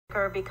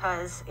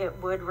because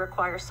it would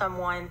require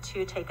someone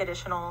to take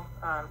additional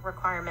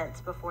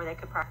requirements before they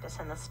could practice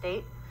in the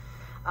state.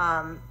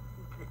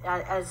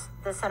 As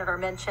the senator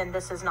mentioned,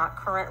 this is not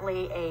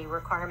currently a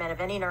requirement of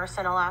any nurse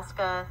in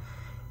Alaska.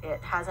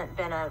 It hasn't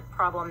been a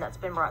problem that's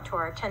been brought to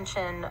our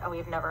attention.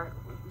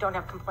 Don't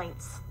have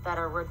complaints that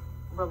are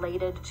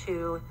related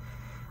to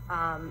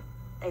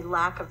a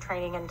lack of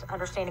training and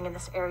understanding in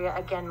this area.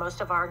 Again,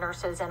 most of our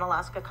nurses in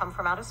Alaska come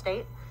from out of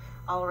state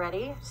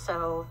already.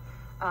 So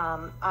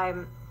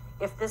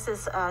if this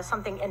is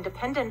something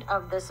independent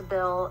of this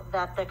bill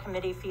that the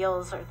committee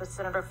feels or the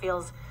senator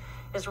feels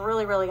is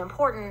really, really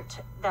important,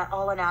 that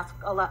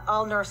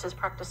all nurses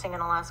practicing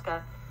in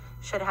Alaska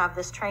should have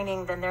this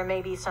training, then there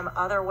may be some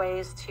other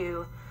ways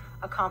to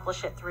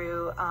accomplish it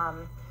through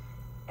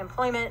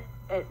employment.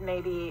 It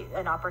may be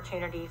an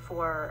opportunity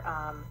for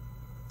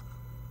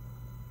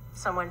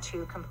someone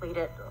to complete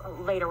it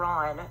later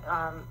on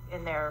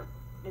in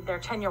their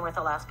tenure with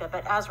Alaska.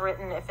 But as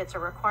written, if it's a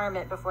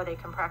requirement before they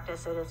can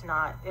practice, it is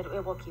not.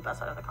 It will keep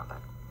us out of the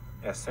compact.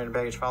 Yes, Senator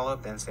Begich, follow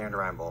up, then Senator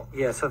Reinbold.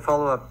 Yes, a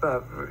follow up,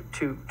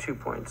 two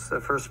points. The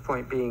first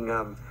point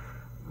being,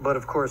 but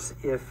of course,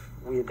 if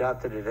we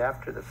adopted it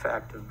after the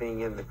fact of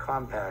being in the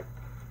compact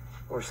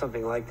or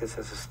something like this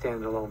as a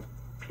standalone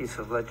piece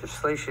of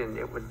legislation,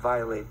 it would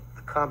violate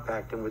the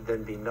compact and would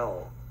then be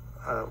null.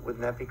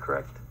 Wouldn't that be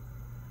correct?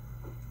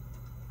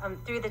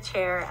 Through the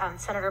chair,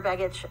 Senator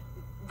Begich,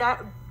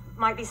 that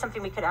might be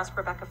something we could ask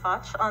Rebecca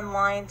Foch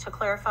online to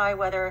clarify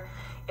whether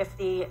if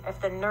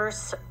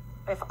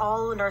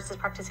all nurses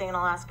practicing in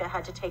Alaska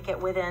had to take it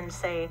within,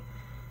 say,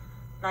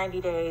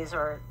 90 days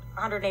or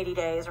 180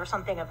 days or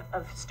something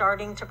of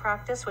starting to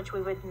practice, which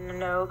we would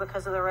know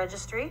because of the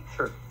registry.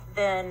 Sure.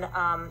 Then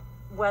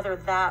whether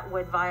that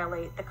would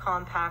violate the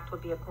compact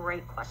would be a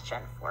great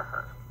question for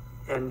her.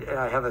 And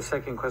I have a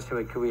second question,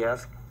 but could we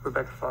ask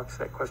Rebecca Fox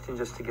that question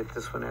just to get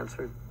this one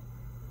answered?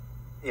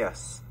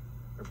 Yes.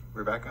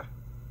 Rebecca?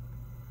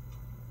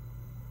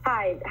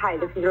 Hi,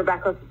 this is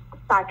Rebecca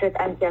Fox with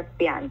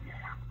NCSBN.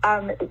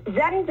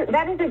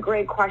 That is a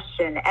great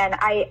question, and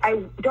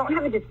I don't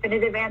have a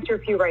definitive answer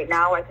for you right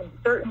now. I can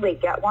certainly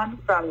get one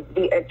from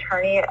the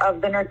attorney of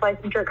the Nurse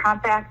Licensure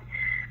Compact.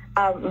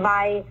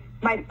 My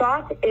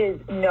thought is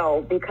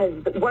no,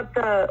 because what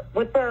the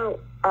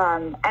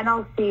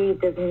NLC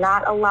does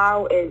not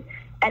allow is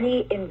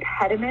any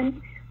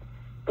impediment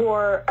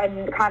for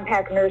a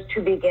compact nurse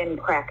to begin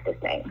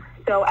practicing.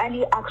 So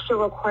any extra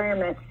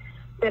requirement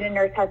that a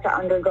nurse has to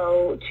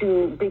undergo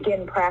to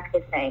begin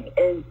practicing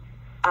is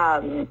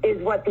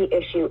what the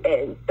issue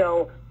is.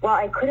 So while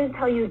I couldn't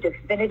tell you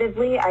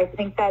definitively, I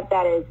think that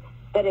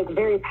it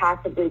very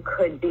possibly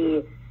could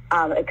be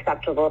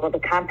acceptable to the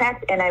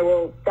compact, and I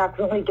will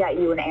definitely get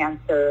you an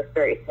answer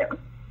very soon.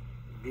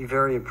 Be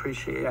very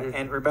appreciated. Yeah.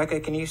 And Rebecca,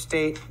 can you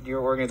state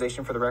your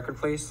organization for the record,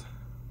 please?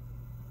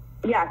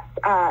 Yes,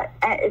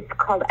 it's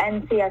called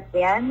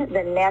NCSBN,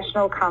 the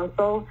National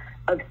Council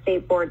of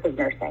State Boards of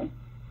Nursing.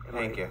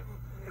 Thank you.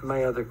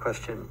 My other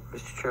question,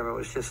 Mr. Chairman,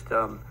 was just,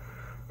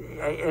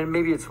 and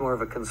maybe it's more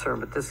of a concern,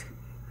 but this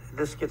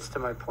gets to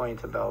my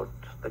point about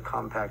the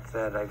compact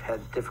that I've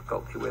had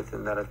difficulty with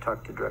and that I've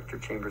talked to Director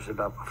Chambers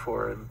about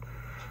before,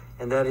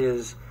 and that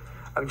is,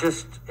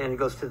 and it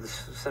goes to the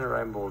Senator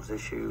Reinbold's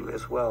issue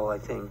as well, I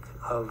think,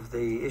 of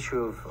the issue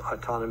of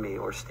autonomy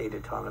or state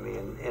autonomy,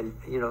 and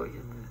you know,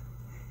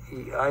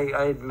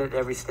 I admit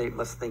every state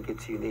must think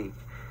it's unique.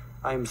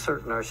 I'm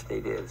certain our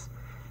state is.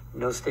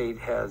 No state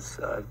has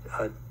a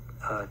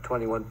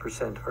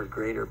 21% or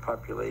greater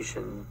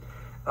population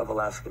of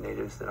Alaska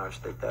Natives than our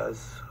state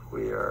does.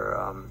 We are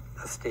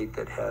a state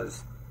that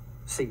has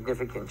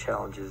significant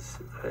challenges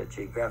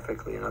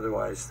geographically and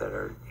otherwise that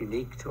are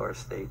unique to our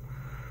state.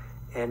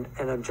 And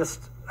I'm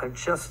just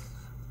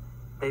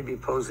maybe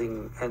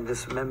posing, and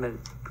this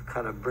amendment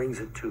kind of brings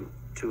it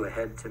to a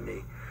head to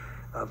me.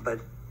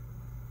 But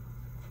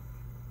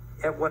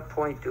at what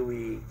point do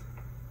we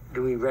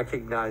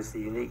recognize the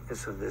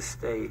uniqueness of this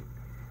state?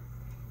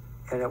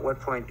 And at what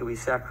point do we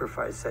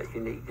sacrifice that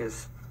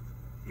uniqueness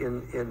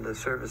in the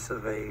service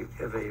of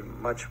a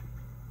much,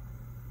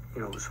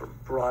 sort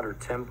of broader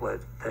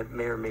template that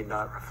may or may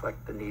not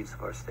reflect the needs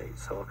of our state?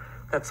 So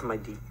that's my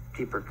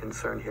deeper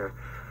concern here.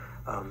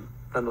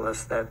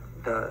 Nonetheless, that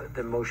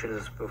the motion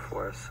is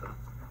before us. So.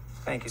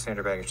 Thank you,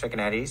 Senator Begich. Checking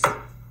at ease.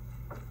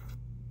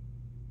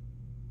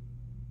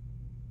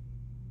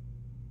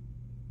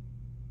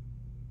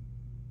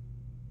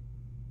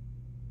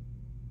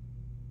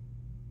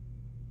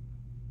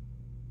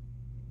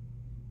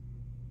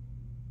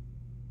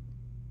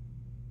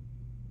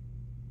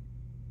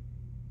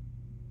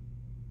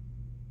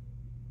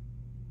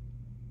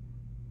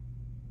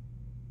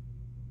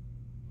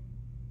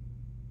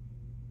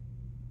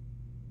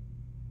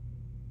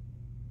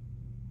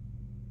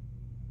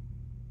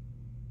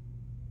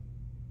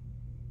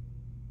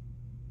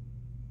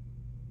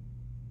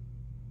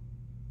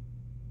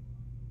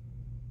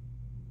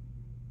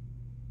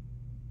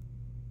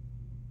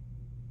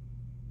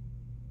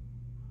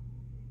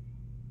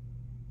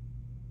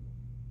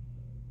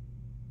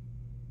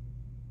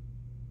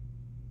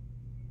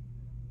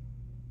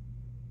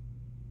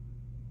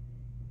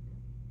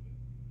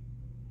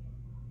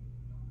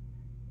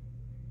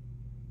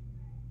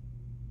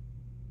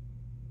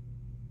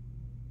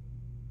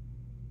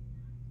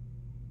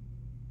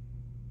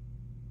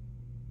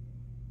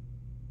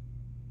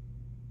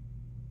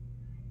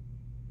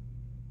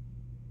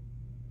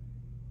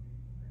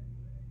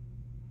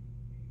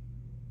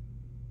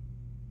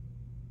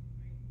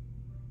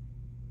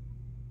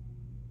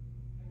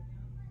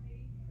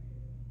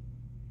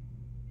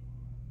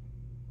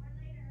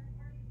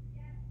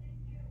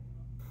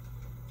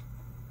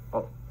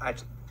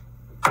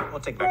 We'll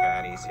take Becca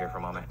at ease here for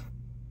a moment.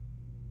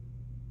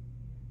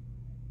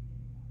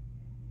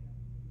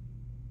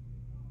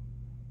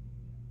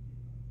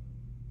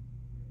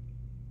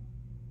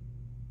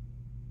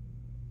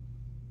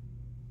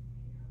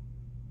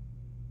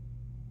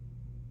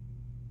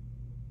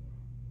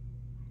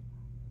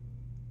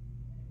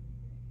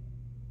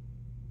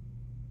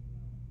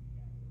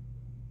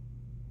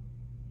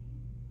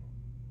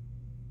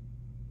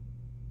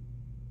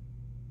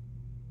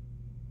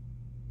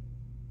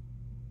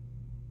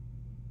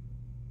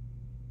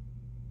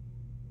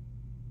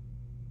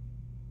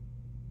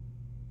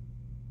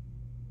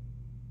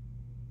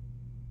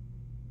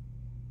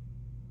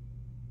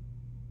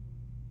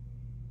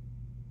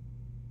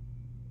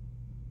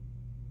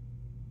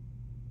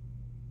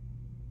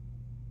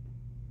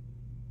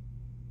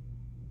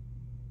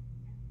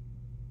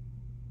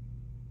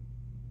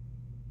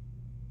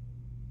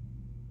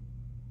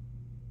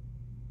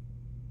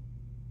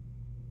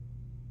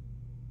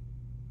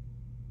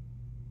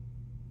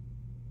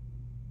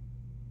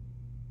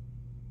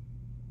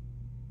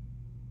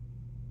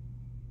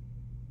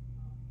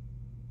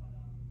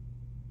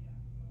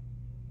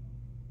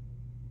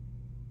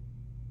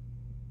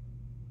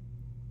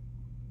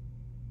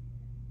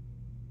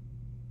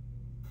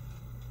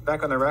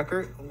 Back on the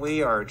record,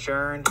 we are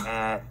adjourned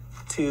at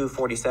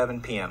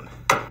 2:47 p.m.